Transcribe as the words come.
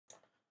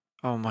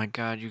Oh my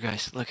god, you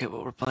guys, look at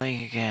what we're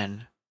playing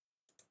again.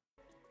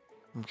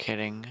 I'm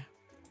kidding.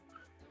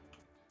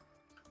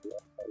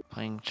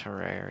 Playing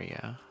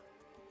Terraria.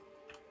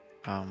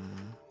 I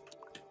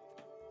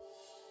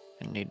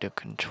need to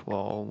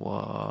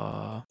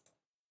control,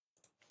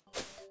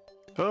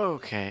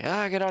 Okay,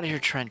 get out of here,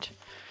 Trent.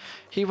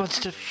 He wants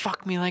to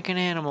fuck me like an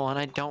animal, and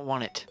I don't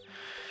want it.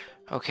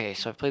 Okay,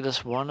 so I played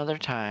this one other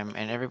time,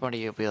 and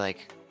everybody will be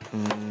like,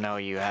 no,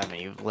 you haven't.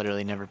 You've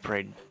literally never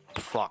played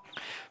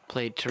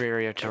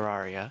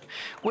Terraria,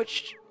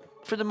 which,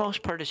 for the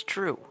most part, is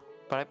true.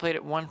 But I played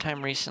it one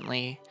time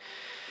recently,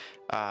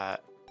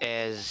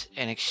 as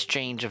an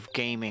exchange of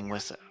gaming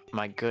with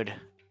my good,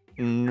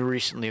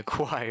 semi-recently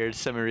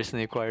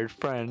acquired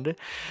friend,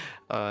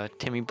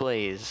 Timmy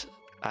Blaze.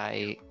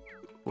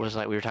 We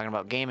were talking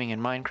about gaming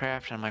and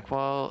Minecraft, and I'm like,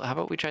 well, how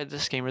about we try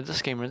this game or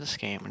this game or this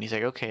game? And he's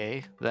like,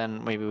 okay,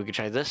 then maybe we could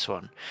try this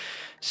one.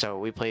 So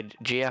we played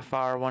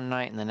GFR one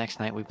night, and the next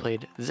night we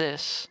played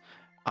this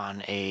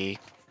on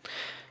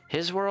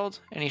his world,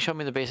 and he showed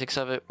me the basics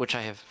of it, which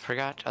I have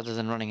forgot, other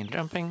than running and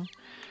jumping.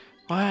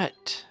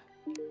 What?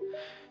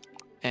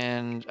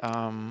 And,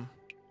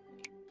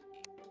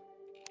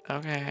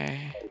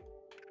 okay.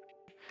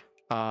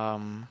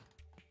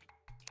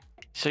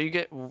 So you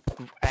get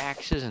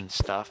axes and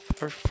stuff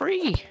for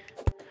free.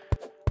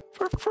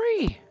 For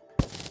free.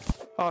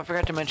 Oh, I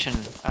forgot to mention,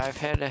 I've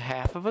had a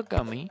half of a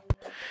gummy,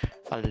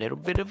 a little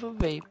bit of a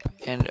vape,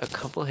 and a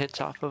couple hits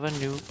off of a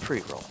new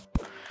pre-roll.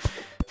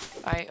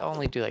 I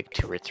only do like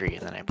 2 or 3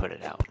 and then I put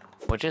it out,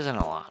 which isn't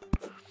a lot,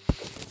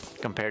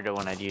 compared to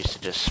when I'd used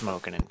to just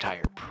smoke an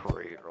entire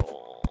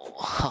pre-roll.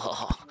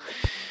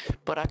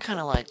 But I kind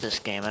of like this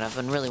game, and I've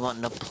been really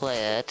wanting to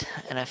play it,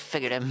 and I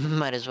figured I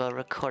might as well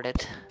record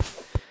it.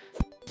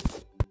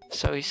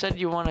 So he said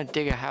you want to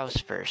dig a house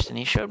first, and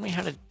he showed me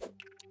how to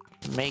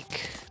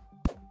make,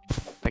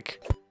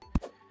 like,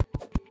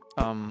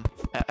 an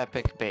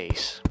epic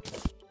base.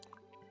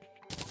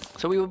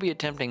 So we will be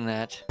attempting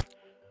that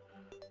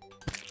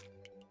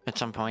at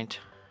some point.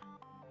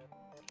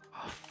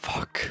 Oh,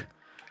 fuck.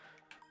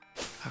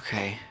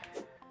 Okay.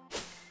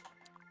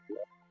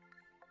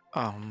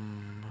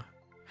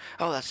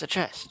 Oh, that's the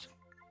chest.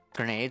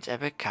 Grenades,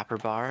 epic, copper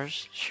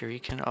bars,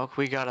 shuriken. Oh,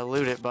 we gotta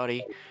loot it,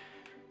 buddy.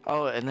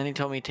 Oh, and then he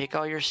told me, take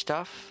all your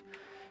stuff,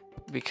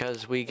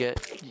 because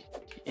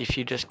if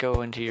you just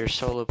go into your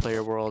solo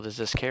player world as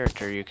this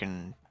character, you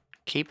can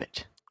keep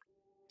it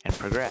and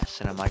progress.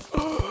 And I'm like,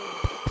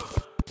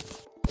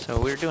 so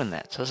we're doing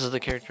that. So this is the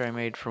character I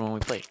made for when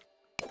we played.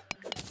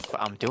 But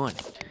I'm doing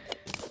it.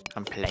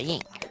 I'm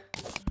playing.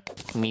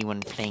 Me when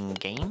playing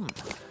game.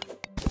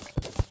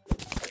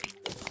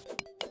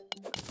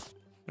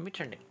 Let me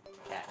turn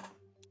that.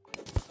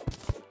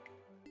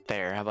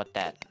 There, how about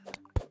that?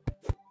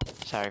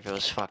 Sorry if it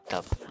was fucked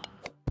up.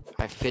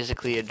 I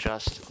physically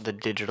adjust the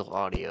digital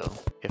audio,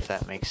 if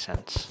that makes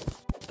sense.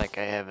 Like,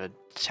 I have a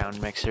sound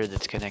mixer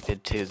that's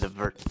connected to the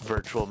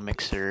virtual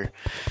mixer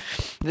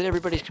that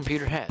everybody's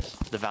computer has.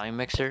 The volume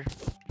mixer,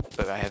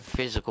 but I have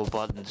physical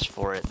buttons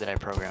for it that I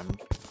program.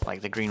 Like,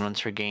 the green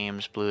one's for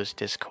games, blue is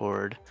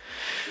Discord,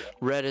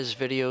 red is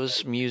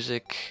videos,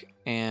 music,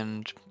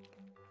 and,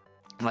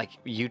 like,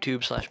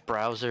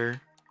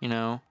 YouTube/browser, you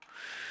know?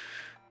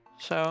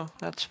 So,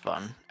 that's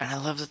fun. And I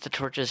love that the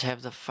torches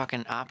have the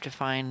fucking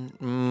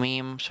Optifine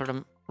meme sort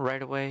of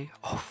right away.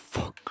 Oh,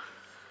 fuck.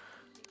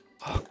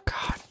 Oh,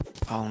 God.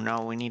 Oh,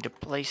 no, we need to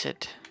place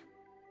it.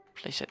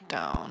 Place it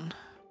down.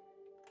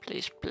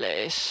 Please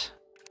place.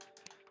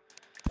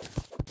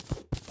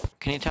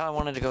 Can you tell I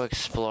wanted to go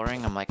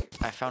exploring? I'm like,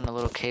 I found a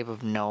little cave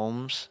of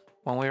gnomes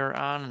when we were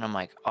on, and I'm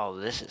like, oh,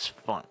 this is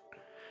fun.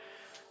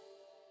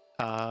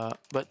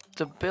 But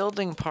the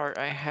building part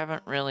I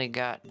haven't really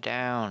got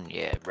down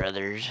yet,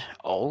 brothers.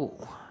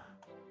 Oh.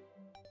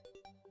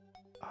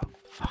 Oh,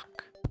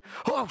 fuck.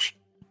 Oh,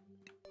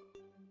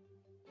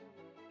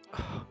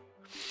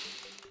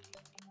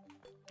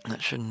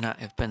 that should not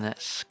have been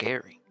that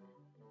scary.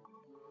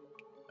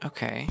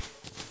 Okay.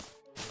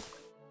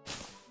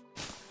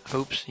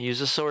 Oops, use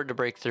a sword to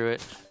break through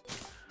it.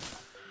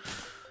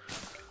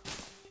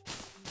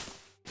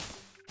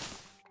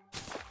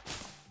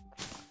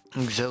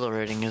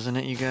 Exhilarating, isn't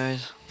it, you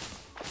guys?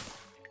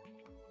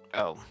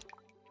 Oh.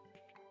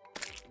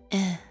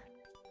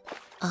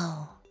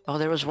 Oh. Oh,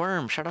 there was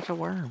Worm. Shout out to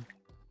Worm.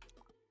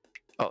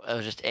 Oh, it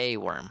was just a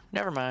worm.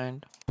 Never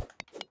mind.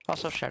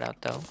 Also, shout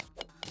out, though.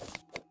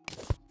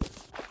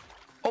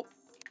 Oh.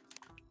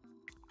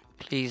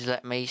 Please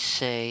let me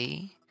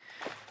see.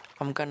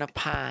 I'm gonna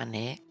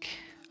panic.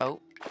 Oh.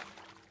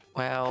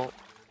 Well,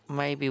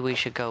 maybe we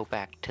should go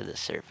back to the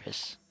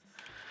surface.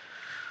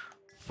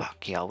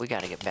 Fuck, y'all, we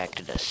gotta get back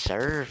to the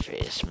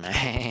surface,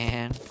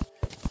 man.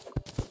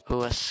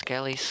 Ooh, a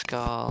skelly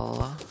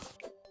skull.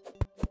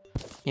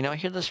 You know, I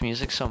hear this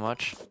music so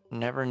much,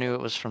 never knew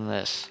it was from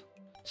this.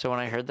 So when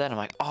I heard that, I'm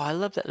like, oh, I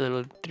love that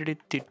little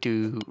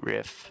do-do-do-do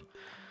riff.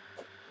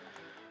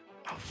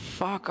 Oh,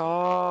 fuck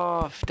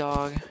off,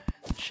 dog.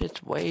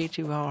 Shit's way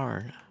too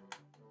hard.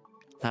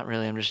 Not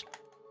really, I'm just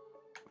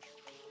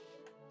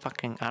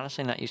fucking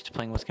honestly not used to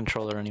playing with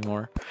controller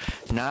anymore.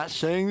 Not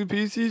saying the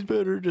PC's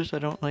better, just I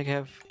don't like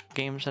have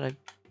games that I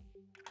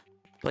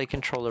play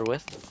controller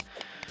with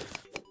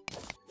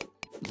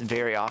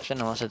very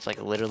often, unless it's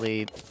like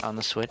literally on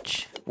the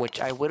Switch, which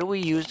I literally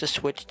used a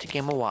Switch to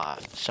game a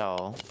lot,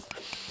 so...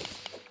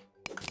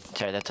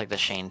 Sorry, that's like the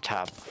Shane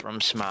Top from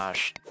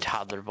Smosh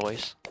toddler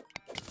voice.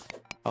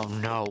 Oh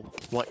no,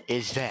 what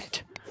is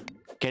that?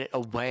 Get it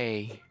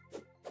away.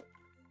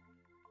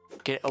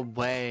 Get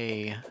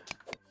away.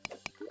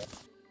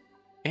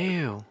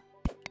 Ew.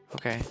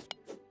 Okay.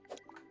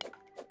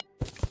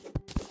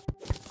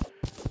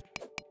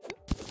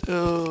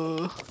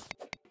 Ugh.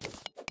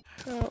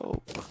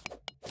 Help.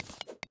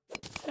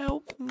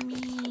 Help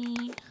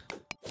me.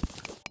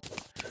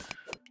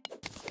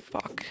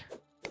 Fuck.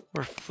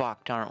 We're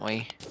fucked, aren't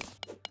we?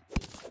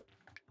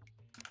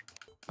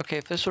 Okay,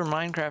 if this were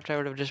Minecraft, I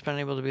would have just been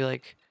able to be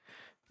like,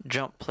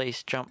 jump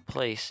place, jump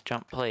place,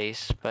 jump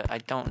place, but I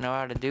don't know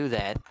how to do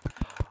that.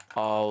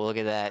 Oh, look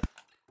at that.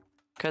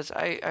 Because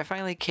I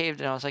finally caved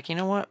and I was like, you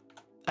know what?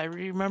 I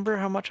remember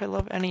how much I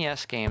love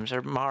NES games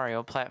or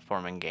Mario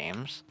platforming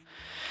games.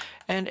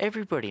 And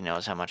everybody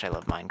knows how much I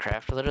love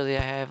Minecraft. Literally,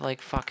 I have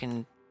like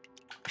fucking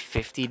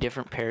 50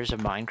 different pairs of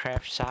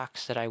Minecraft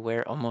socks that I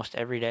wear almost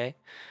every day.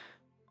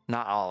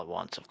 Not all at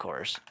once, of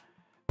course.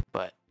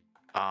 But,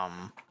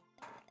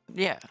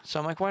 yeah. So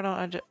I'm like, why don't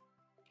I just...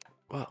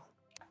 Whoa.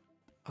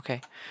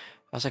 Okay.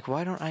 I was like,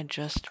 why don't I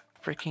just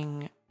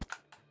freaking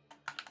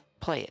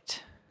play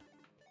it?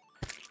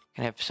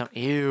 Can have some...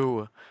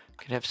 Ew.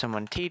 Could have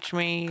someone teach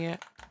me.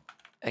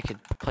 I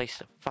could place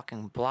the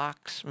fucking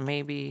blocks,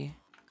 maybe.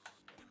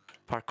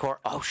 Parkour.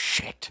 Oh,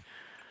 shit.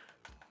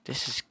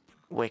 This is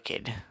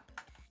wicked.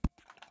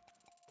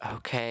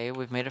 Okay,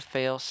 we've made a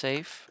fail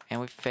safe,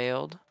 and we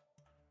failed.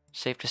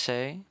 Safe to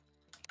say.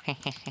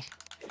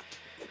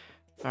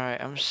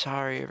 Alright, I'm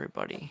sorry,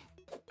 everybody.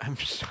 I'm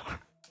sorry.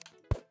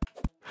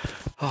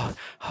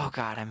 Oh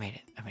god, I made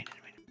it. I made it.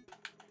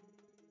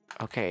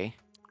 Okay.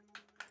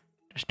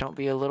 Just don't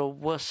be a little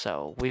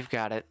wusso. We've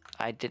got it.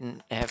 I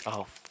didn't have...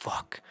 Oh,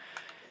 fuck.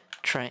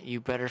 Trent, you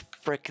better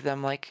frick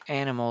them like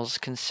animals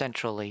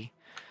consensually.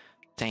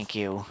 Thank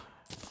you.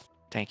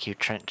 Thank you,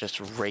 Trent, just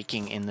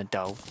raking in the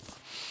dough.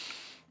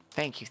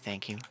 Thank you,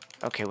 thank you.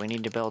 Okay, we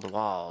need to build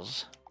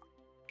walls.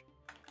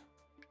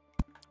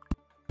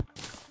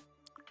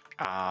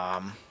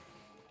 Oh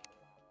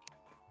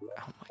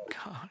my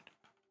god.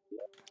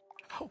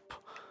 Help.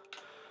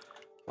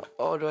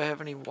 Oh, do I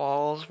have any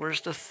walls?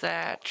 Where's the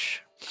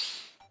thatch?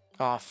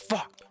 Oh,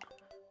 fuck.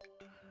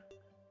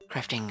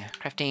 Crafting.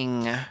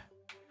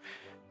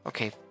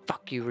 Okay,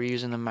 fuck you, we're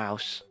using the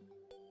mouse.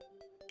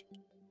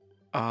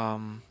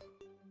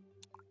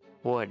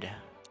 Wood.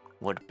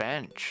 Wood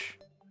bench.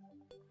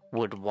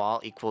 Wood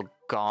wall equal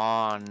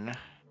gone.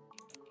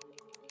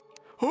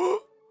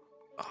 Oh,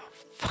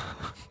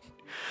 fuck.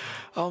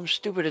 Oh, I'm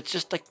stupid. It's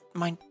just like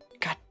mine.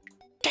 God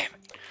damn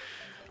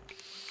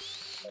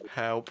it.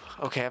 Help.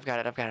 Okay, I've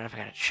got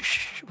it.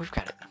 Shh. We've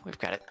got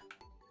it.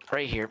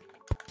 Right here.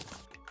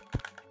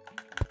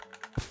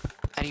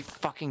 How do you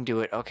fucking do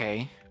it?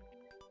 Okay.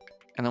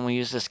 And then we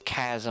use this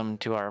chasm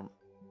to our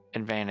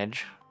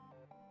advantage.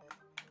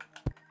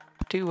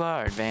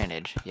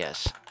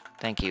 Yes.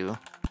 Thank you.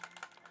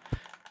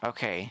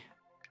 Okay.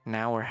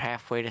 Now we're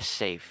halfway to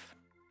safe.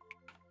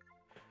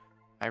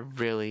 I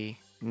really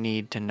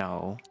need to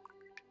know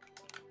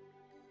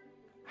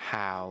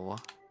how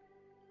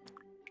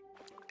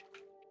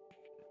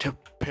to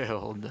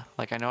build.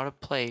 Like, I know how to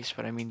place,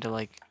 but I mean to,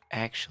 like,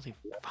 actually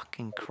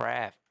fucking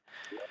craft.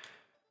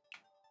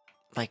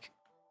 Like,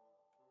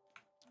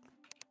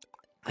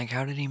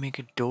 how did he make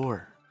a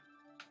door?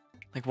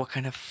 Like, what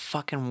kind of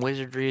fucking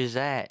wizardry is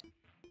that?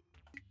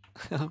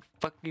 How the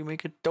fuck do you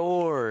make a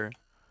door?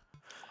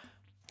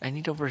 I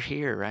need over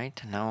here, right,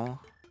 to know.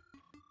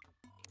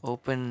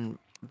 Open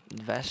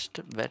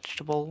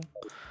vegetable?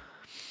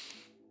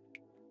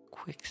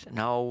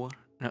 No.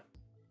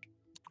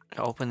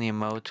 Open the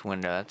emotes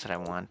window, that's what I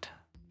want.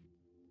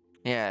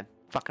 Yeah,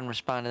 fucking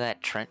respond to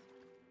that, Trent.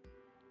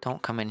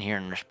 Don't come in here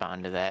and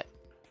respond to that.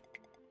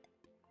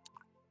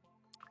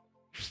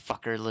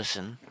 Fucker,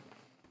 listen.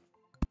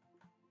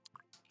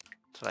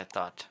 That's what I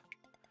thought.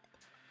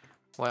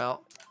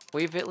 Well,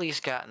 we've at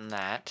least gotten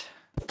that.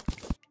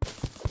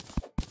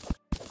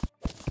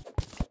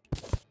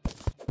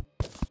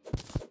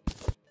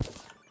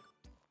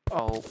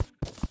 Oh.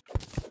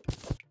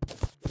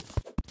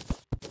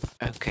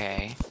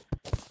 Okay.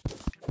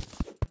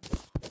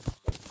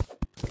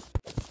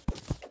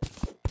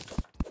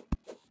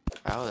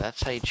 Oh,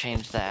 that's how you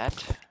change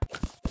that.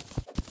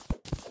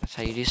 That's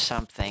how you do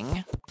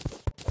something.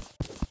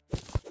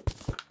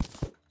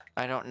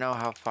 I don't know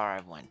how far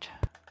I went.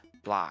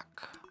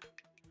 Block.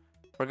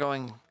 We're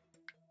going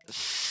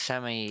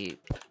semi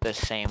the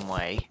same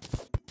way.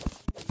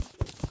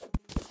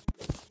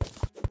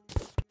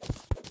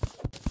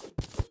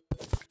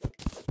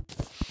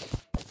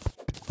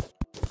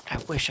 I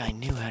wish I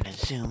knew how to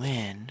zoom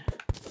in.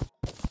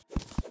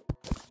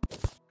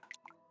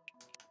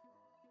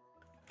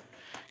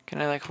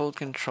 Can I like hold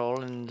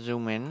control and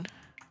zoom in?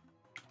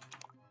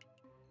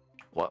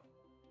 What?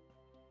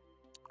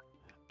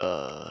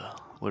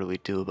 What do we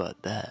do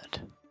about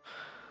that?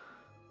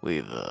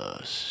 We've,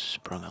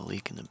 sprung a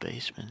leak in the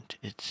basement,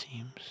 it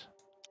seems.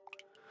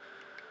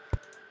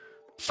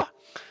 Fuck!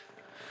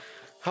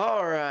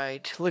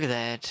 Alright, look at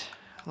that.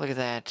 Look at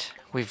that.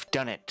 We've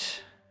done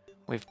it.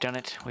 We've done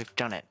it. We've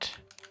done it.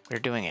 We're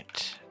doing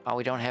it. All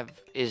we don't have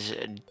is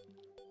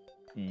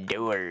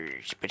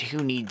doors. But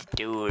who needs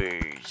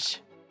doors?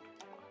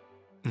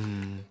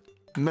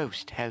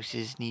 Most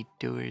houses need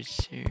doors,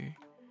 sir.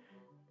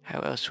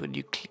 How else would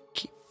you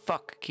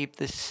keep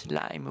the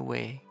slime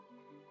away?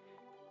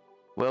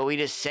 Well, we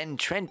just send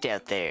Trent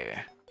out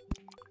there.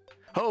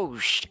 Oh,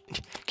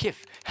 shit. Kif,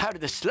 how did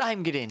the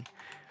slime get in?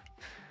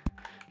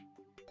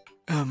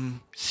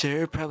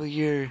 Sir, probably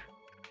your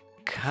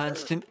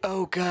constant...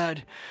 Oh,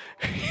 God.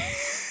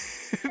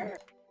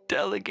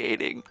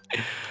 Delegating.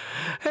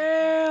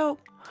 Help!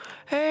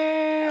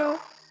 Help!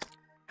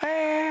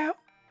 Help!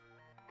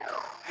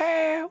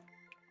 Help!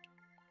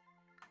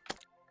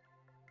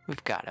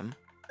 We've got him.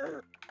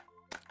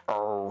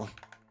 Oh.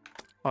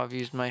 I've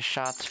used my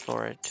shots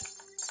for it.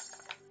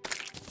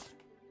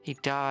 He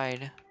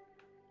died.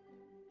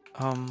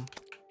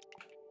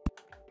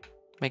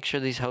 Make sure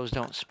these hoes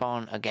don't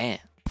spawn again.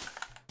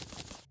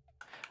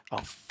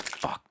 Oh,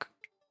 fuck.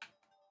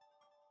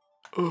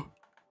 Oh,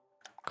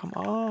 come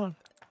on.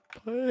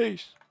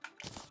 Please.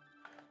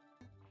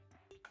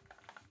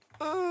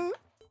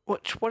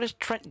 What is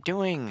Trent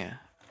doing?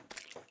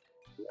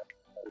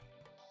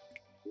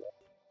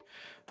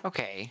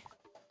 Okay.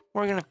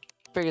 We're gonna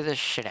figure this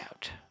shit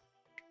out.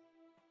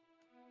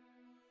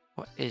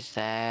 What is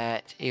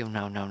that? Ew,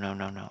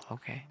 no.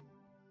 Okay.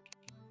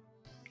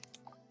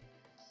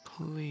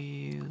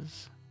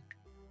 Please.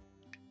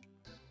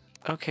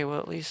 Okay, well,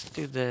 at least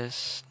do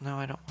this. No,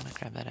 I don't want to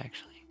grab that,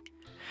 actually.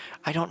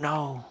 I don't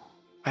know.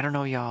 I don't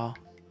know, y'all.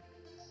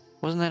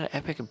 Wasn't that an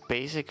epic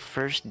basic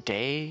first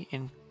day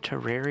in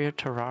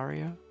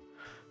Terraria?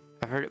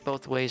 I've heard it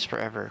both ways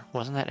forever.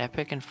 Wasn't that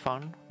epic and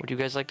fun? Would you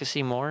guys like to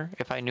see more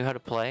if I knew how to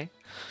play?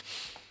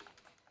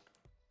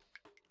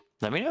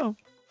 Let me know.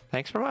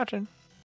 Thanks for watching.